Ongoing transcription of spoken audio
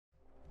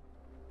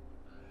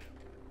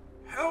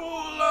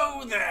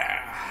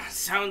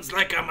Sounds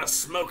like I'm a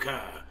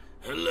smoker.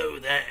 Hello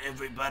there,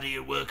 everybody,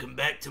 and welcome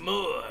back to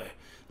more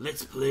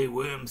Let's Play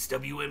Worms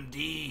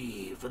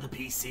W.M.D. for the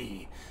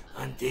PC.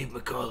 I'm Dave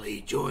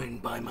McCauley,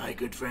 joined by my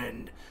good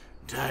friend,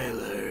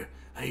 Tyler.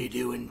 How you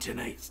doing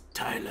tonight,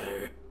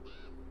 Tyler?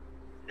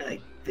 I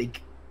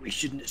think we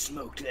shouldn't have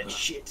smoked that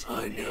shit.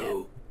 I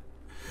know.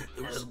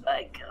 Oh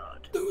my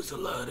god. There was a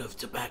lot of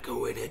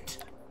tobacco in it.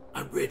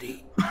 I'm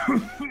ready.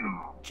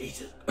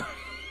 Jesus.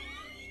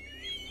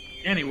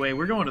 Anyway,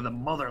 we're going to the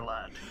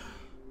motherland.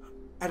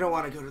 I don't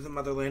want to go to the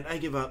motherland. I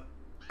give up.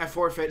 I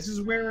forfeit. This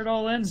is where it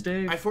all ends,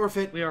 Dave. I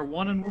forfeit. We are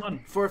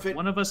 1-1. Forfeit.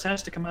 One of us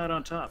has to come out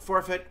on top.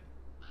 Forfeit.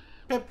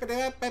 Play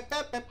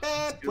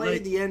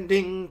the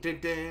ending. Dun,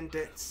 dun,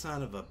 dun.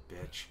 Son of a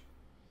bitch.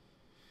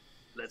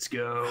 Let's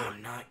go.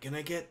 I'm not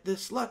gonna get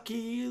this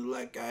lucky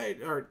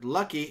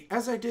lucky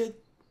as I did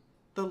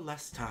the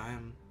last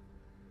time.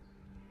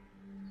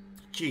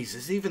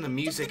 Jesus, even the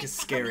music is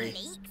scary.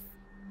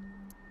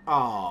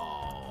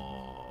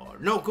 Oh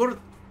no! Go to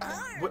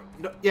what?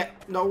 No, yeah,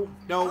 no.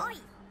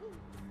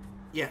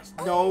 Yes,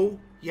 no,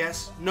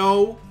 yes,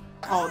 no.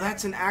 Oh,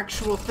 that's an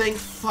actual thing.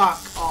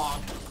 Fuck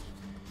off.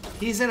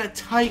 He's in a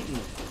Titan.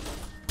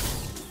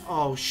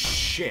 Oh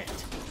shit.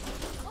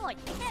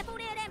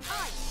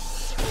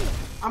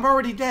 I'm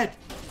already dead.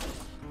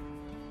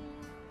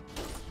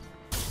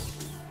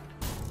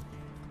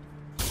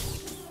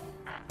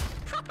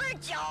 Proper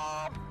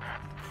job.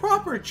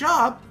 Proper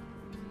job?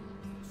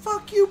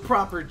 Fuck you,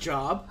 proper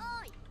job.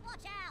 Oi, watch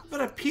out. I'm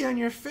gonna pee on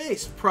your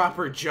face,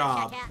 proper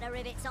job. Check out the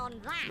rivets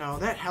on that. No,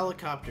 that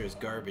helicopter is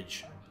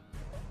garbage.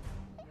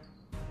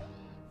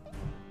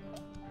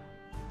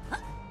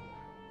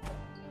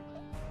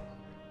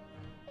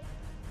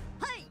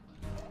 Hey.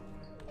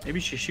 Maybe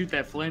you should shoot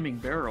that flaming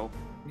barrel.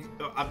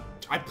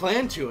 I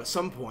plan to at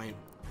some point.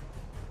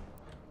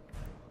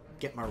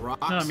 Get my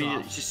rocks No, I mean,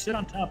 off. just sit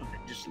on top of it.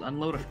 Just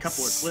unload a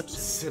couple of clips.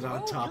 Sit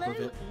on top of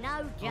it.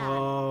 No job.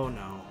 Oh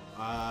no.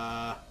 What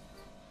are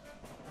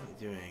you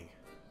doing?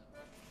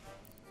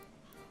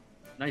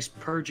 Nice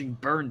purging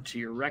burn to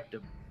your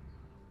rectum.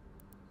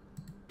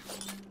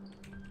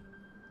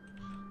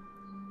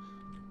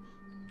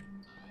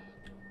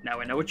 Now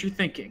I know what you're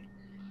thinking.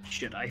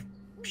 Should I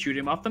shoot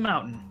him off the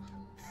mountain?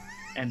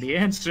 And the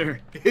answer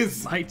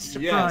might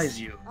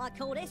surprise you. I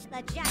call this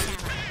the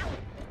jackhammer.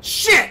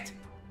 Shit!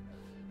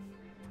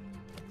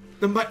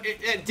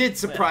 It did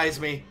surprise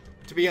me,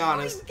 to be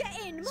honest.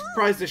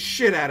 Surprised the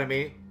shit out of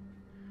me.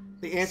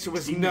 The answer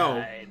was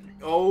no. 69.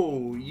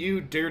 Oh, you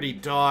dirty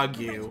dog,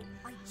 you.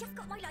 I just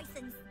got my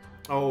license.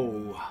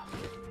 Oh.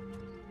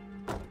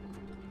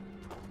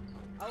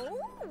 Oh,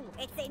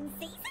 it's in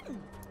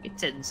season.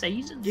 It's in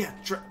season. Yeah,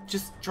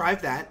 just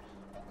drive that.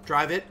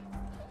 Drive it.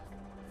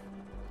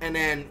 And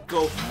then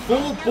go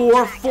full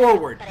bore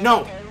forward.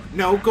 No,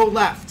 go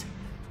left.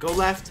 Go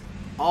left,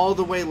 all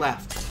the way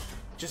left.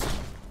 Just,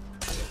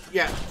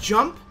 yeah,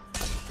 jump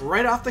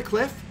right off the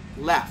cliff,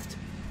 left.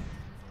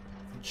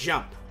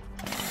 Jump.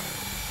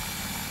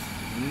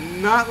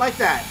 Not like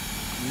that.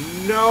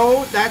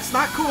 No, that's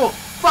not cool.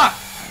 Fuck.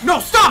 No,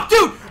 stop,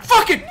 dude.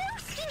 Fucking. No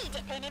skinny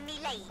dipping in me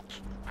lake.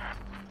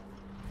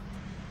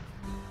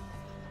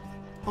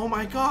 Oh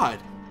my god.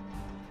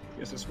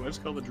 Guess that's why it's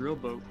called the drill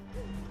boat.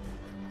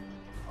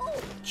 Oh,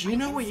 Do you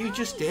know what you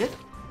just did?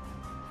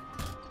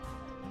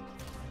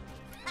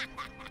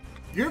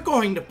 You're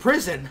going to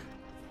prison.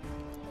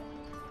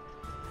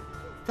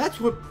 That's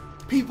what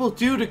people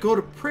do to go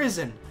to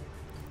prison.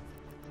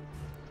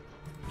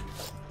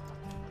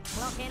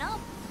 clocking up.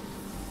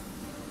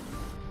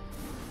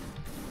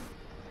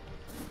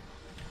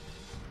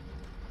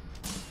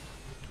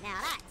 Now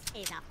that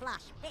is a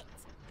flush fit.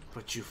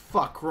 But you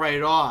fuck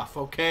right off,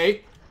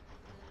 okay?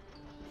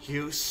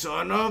 You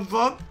son of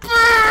a bitch!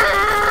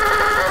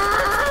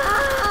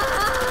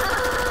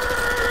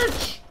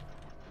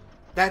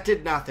 That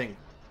did nothing.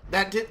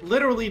 That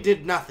literally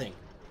did nothing.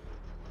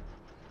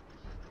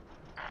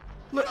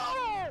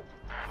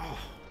 Oh,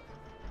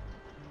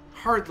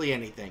 hardly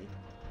anything.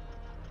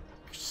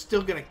 You're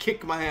still gonna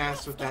kick my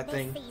ass with that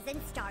thing. Season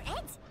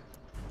started.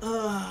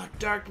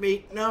 Dark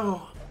meat,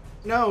 no.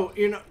 No,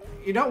 you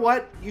know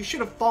what? You should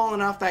have fallen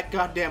off that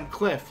goddamn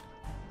cliff.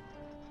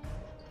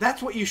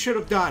 That's what you should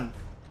have done.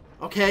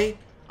 Okay?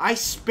 I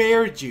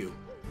spared you.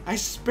 I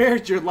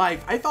spared your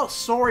life. I felt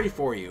sorry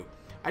for you.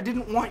 I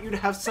didn't want you to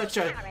have such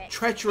a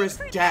treacherous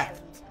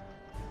death.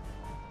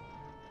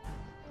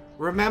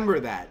 Remember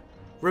that.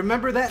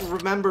 Remember that and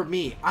remember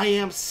me. I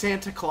am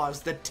Santa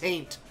Claus, the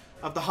taint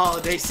of the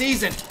holiday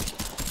season.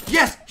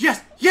 Yes,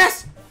 yes,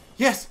 yes,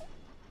 yes.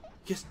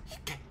 Yes,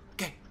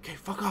 okay,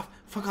 fuck off,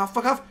 fuck off,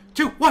 fuck off.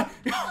 2, 1.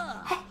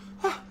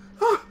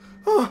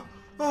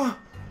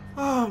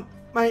 Oh,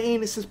 my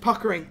anus is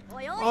puckering.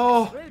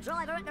 Oh,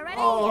 Screwdriver at the ready.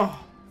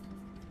 oh.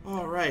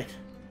 All right.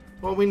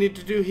 What we need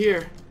to do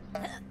here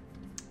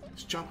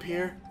is jump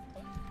here,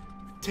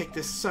 take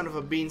this son of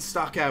a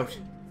beanstalk out.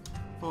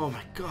 Oh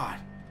my god.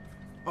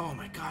 Oh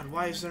my god,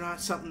 why is there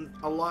not something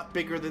a lot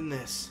bigger than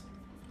this?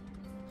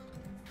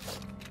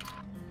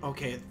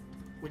 Okay,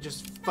 we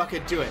just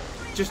fucking do it.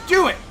 Just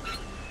do it!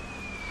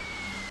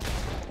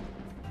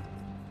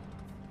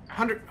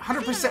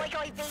 100%.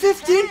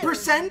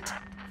 15%?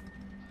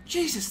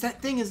 Jesus,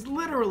 that thing is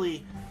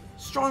literally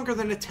stronger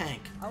than a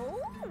tank. Oh,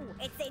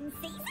 it's in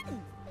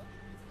season.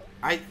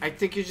 I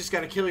think you just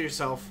gotta kill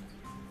yourself.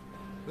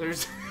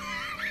 There's...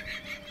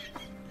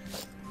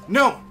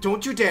 No!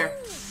 Don't you dare!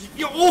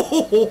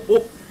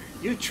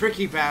 You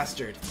tricky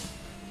bastard.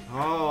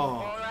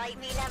 Oh. Alright,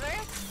 me lover.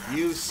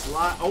 You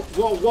slide. Oh,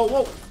 whoa, whoa,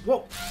 whoa,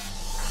 whoa.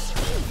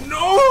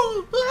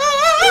 No!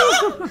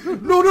 Ah!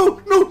 No,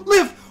 no, no!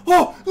 Live!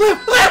 Oh,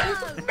 live,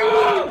 live!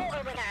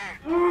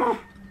 No!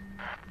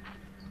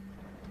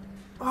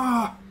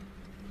 Ah!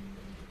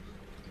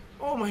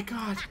 Oh my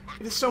god.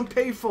 It is so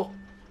painful.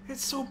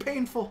 It's so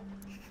painful.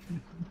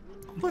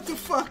 What the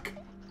fuck?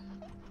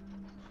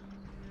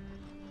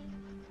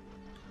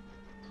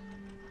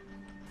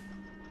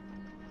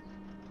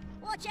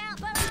 Watch out,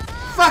 banana.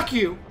 Fuck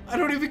you! I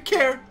don't even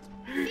care.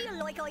 Feel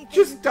like I've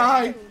Just been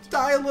die. found.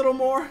 Die a little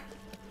more.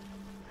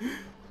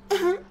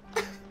 That'll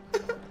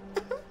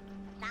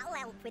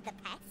help with the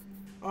pests.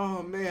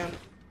 Oh man.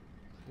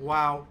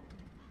 Wow.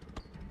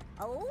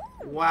 Oh,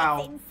 Wow.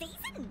 it's in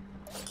season.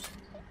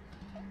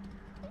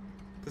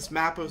 This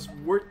map was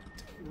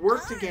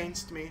worked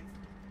against me.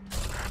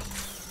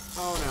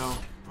 Oh no.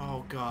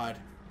 Oh god.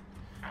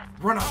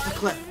 Run off the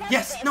cliff.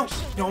 Yes. No.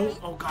 No.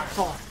 Oh god.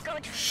 Fall.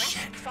 Good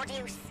Shit.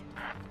 produce.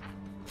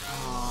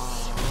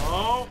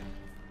 Oh.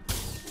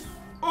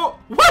 Oh.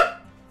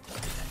 What?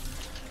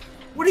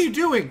 What are you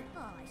doing?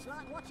 Oh, it's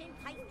like watching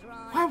paint dry.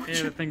 Why would Yeah,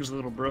 you? the thing's a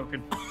little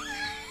broken.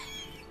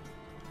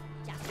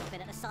 Just a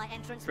bit at the side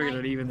entrance, Figured mate.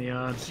 I'd even the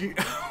odds. You,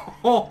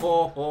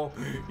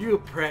 you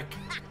prick.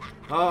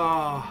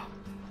 Oh.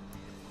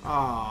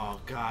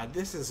 Oh, God.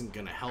 This isn't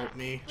gonna help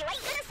me. You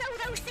ain't gonna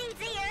sow those seeds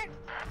here.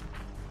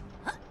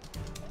 Huh.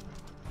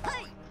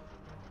 Hey.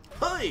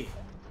 Hey!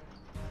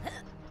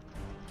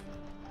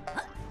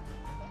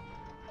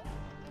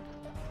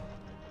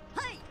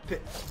 Hey.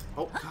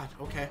 Oh, God.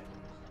 Okay.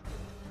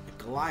 A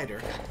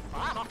glider.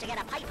 Well, I'm off to get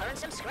a paper and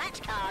some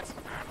scratch cards.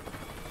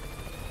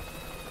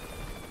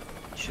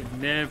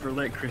 Should never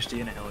let Christy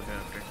in a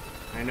helicopter.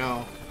 I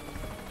know.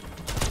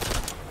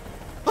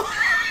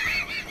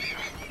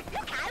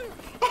 Look out.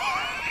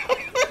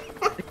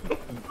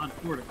 On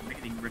board a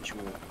mating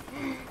ritual.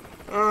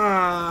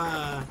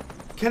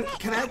 Can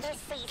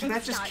I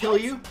just kill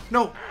you?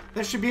 No,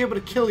 that should be able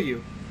to kill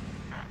you.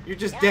 You're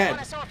just dead.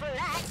 Wanna saw through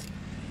that?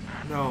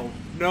 No,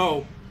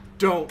 no,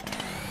 don't.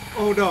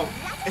 Oh no,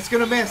 it's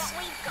gonna miss.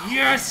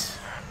 Yes.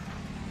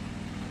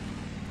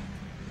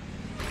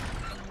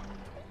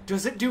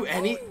 Does it do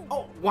any?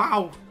 Oh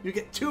wow, you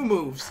get 2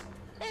 moves.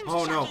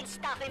 Oh no.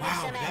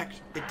 Wow,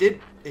 it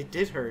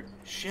did hurt.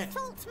 Shit.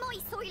 Salt my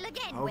soil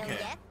again, will Okay.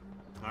 ya?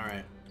 All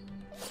right.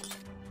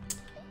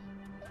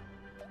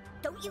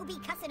 Don't you be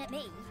cussing at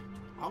me.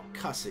 I'll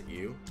cuss at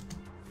you.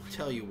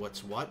 Tell you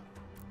what's what.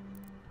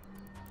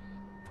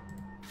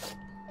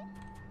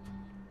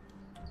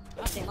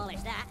 I'll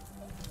demolish that.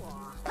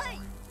 Hey!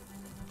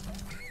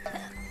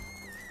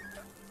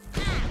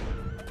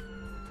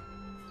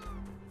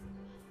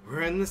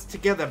 We're in this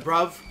together,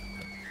 bruv.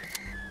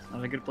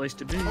 Not a good place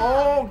to be.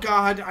 Oh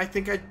god, I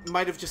think I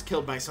might have just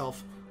killed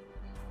myself.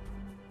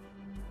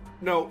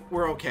 No,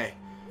 we're okay.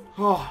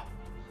 Oh,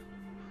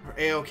 we're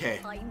A-okay.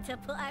 Time to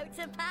put out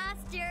to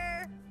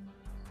pasture.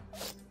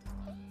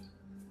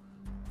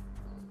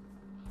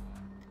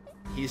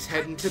 He's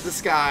heading to the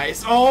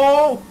skies.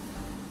 Oh!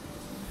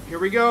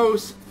 Here he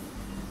goes.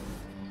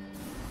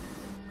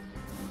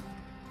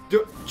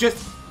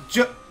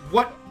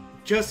 What?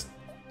 Just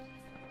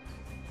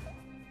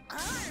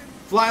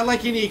fly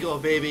like an eagle,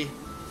 baby.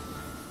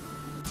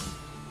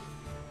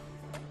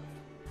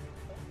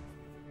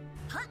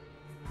 Huh?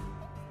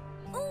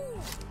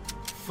 Ooh.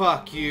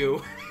 Fuck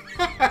you.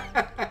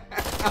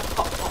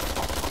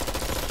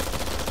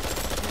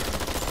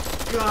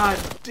 God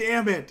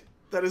damn it.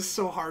 That is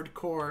so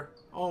hardcore.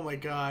 Oh my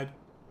god.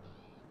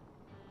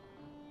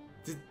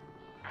 Did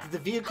the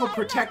vehicle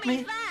protect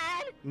me?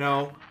 Bad.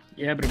 No.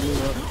 Yeah, but it blew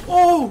up.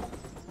 Oh!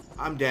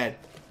 I'm dead.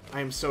 I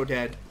am so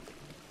dead.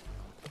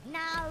 No,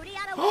 the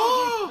other one,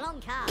 you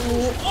plonker.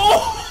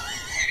 Oh!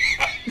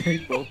 They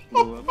both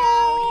blew up. No,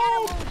 the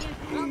other one,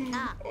 you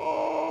plonker.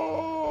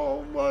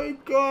 Oh my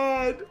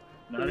god.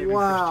 Not even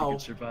Wow. Christy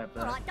could survive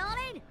that. Alright,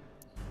 darling.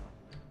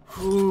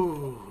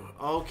 Whew.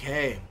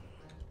 Okay.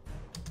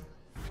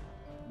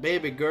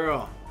 Baby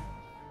girl.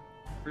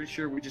 Pretty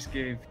sure we just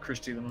gave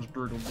Christy the most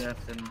brutal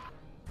death in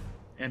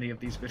any of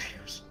these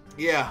videos.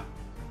 Yeah.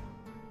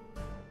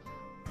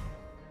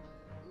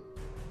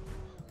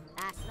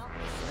 That's not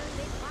me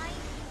smoothing,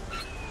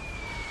 mate.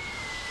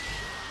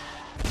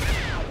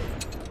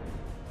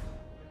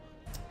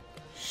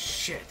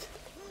 Shit.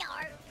 No,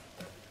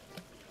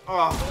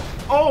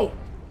 Oh. Oh!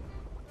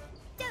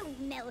 don't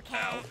milk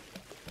it.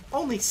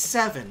 Only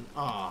 7.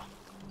 Aw.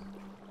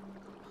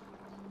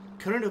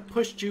 Couldn't have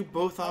pushed you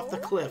both off the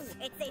cliff.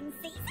 It's in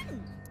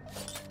season.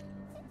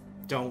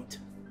 Don't.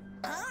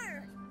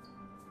 Arr.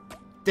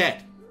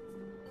 Dead.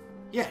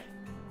 Yeah.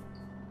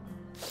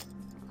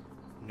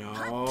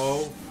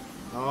 No.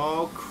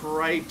 Oh,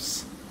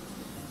 cripes.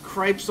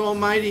 Cripes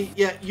almighty.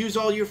 Yeah, use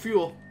all your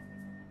fuel.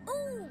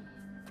 Ooh.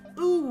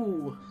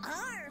 Ooh.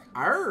 Arr.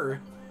 Arr.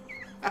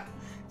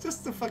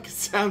 Just the fucking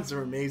sounds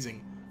are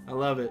amazing. I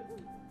love it.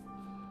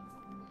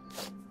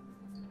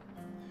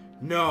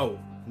 No.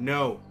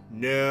 No.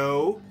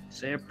 No.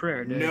 Say a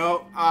prayer, dude.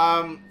 No.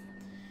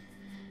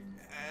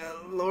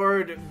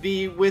 Lord,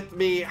 be with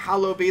me.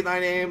 Hallowed be thy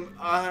name.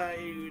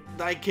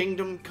 Thy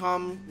kingdom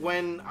come.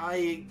 When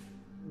I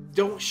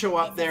don't show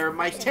up there,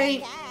 my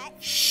taint.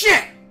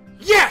 Shit!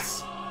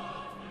 Yes!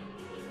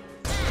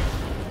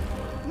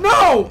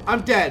 No!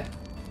 I'm dead.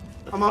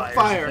 I'm on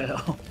fire.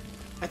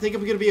 I think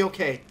I'm gonna be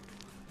okay.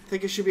 I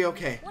think it should be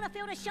okay. Wanna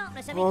feel the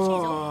sharpness of each chisel?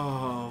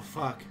 Oh,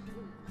 fuck.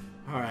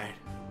 Alright.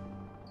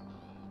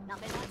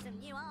 Nothing like some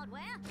new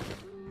hardware.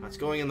 That's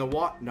going in the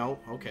water. No,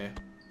 okay.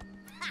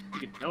 You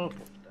can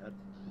teleport to that.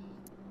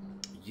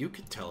 You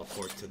could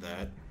teleport to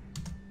that.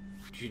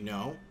 Do you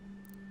know?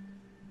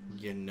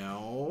 You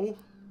know?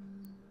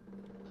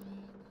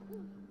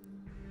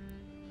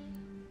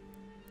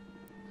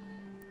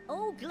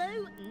 All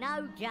glue,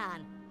 no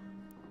gun.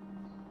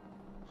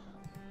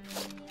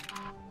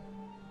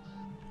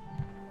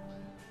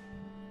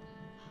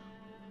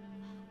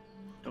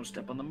 Don't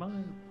step on the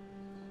mine.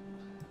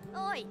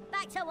 Oi,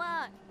 back to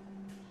work.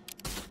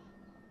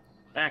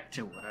 Back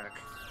to work.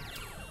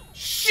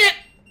 Shit!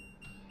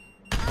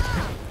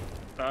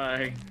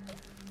 Bye.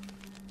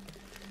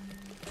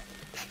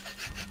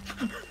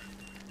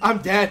 I'm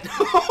dead.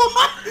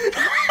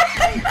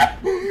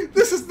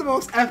 This is the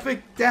most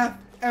epic death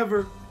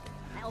ever.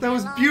 That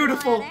was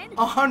beautiful.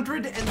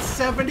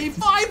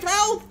 175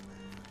 health!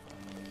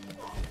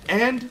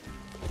 And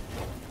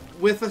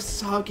with a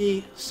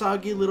soggy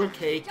little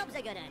cake, Job's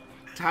a good one.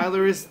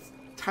 Tyler is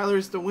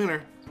the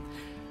winner.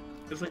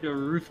 It's like a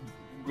Ruth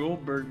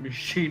Goldberg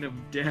machine of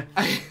death.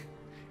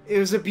 It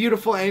was a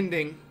beautiful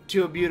ending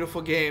to a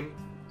beautiful game,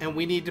 and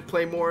we need to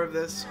play more of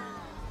this.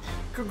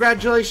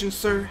 Congratulations,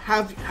 sir.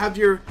 Have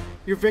your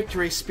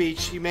victory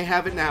speech. You may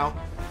have it now.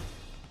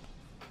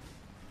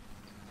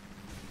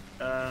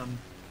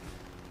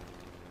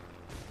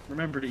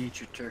 Remember to eat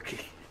your turkey.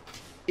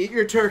 Eat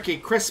your turkey.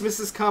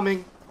 Christmas is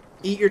coming.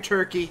 Eat your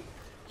turkey.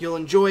 You'll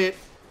enjoy it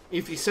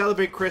if you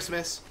celebrate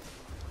Christmas.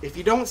 If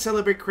you don't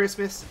celebrate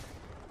Christmas,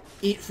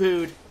 eat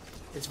food.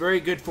 It's very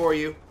good for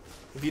you.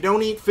 If you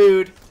don't eat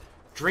food,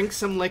 drink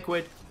some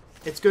liquid.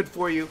 It's good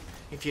for you.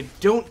 If you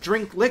don't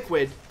drink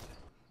liquid,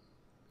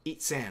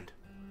 eat sand.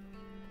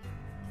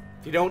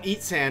 If you don't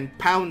eat sand,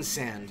 pound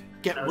sand.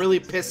 Get really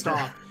pissed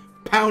off.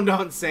 Pound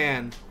on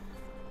sand.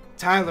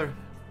 Tyler,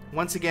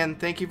 once again,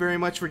 thank you very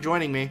much for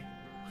joining me.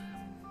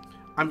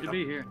 Good to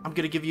be here. I'm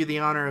going to give you the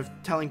honor of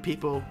telling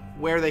people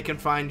where they can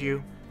find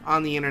you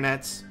on the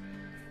internets.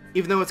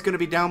 Even though it's going to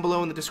be down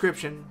below in the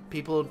description,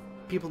 people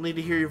need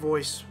to hear your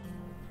voice.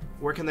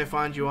 Where can they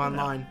find you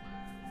online?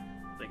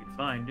 They can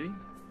find me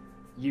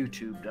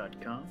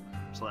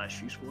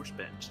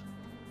youtube.com/Fuse4Spence.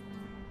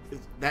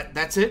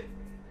 That's it?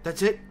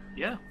 That's it?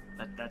 Yeah,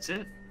 that's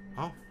it.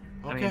 Oh,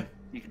 okay. I mean,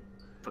 you can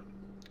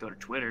go to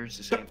Twitter. It's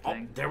the same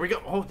thing. There we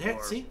go. Oh, there,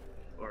 Or- see?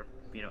 Or,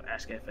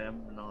 Ask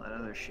FM and all that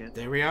other shit.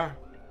 There we are.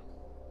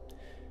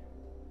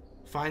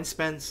 Find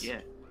Spence.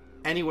 Yeah.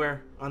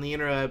 Anywhere on the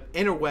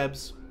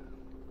interwebs.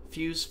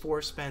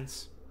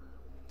 Fuse4Spence.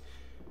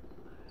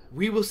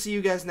 We will see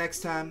you guys next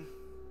time.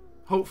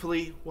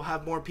 Hopefully, we'll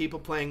have more people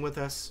playing with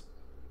us.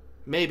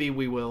 Maybe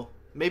we will.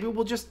 Maybe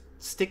we'll just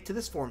stick to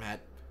this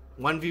format.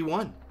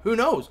 1v1. Who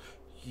knows?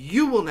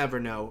 You will never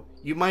know.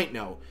 You might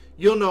know.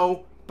 You'll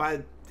know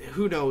by...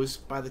 Who knows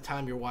by the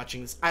time you're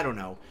watching this? I don't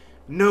know.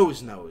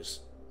 Knows.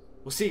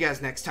 We'll see you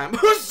guys next time.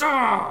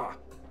 Huzzah!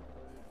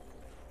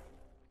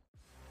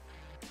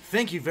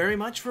 Thank you very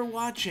much for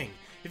watching.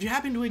 If you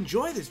happen to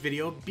enjoy this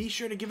video, be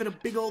sure to give it a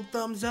big old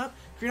thumbs up.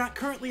 If you're not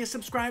currently a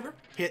subscriber,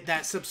 hit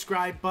that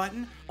subscribe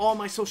button. All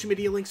my social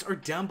media links are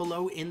down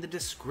below in the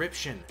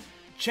description.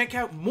 Check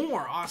out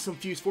more awesome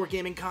Fuse4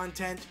 gaming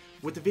content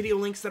with the video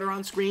links that are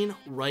on screen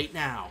right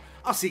now.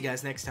 I'll see you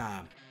guys next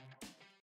time.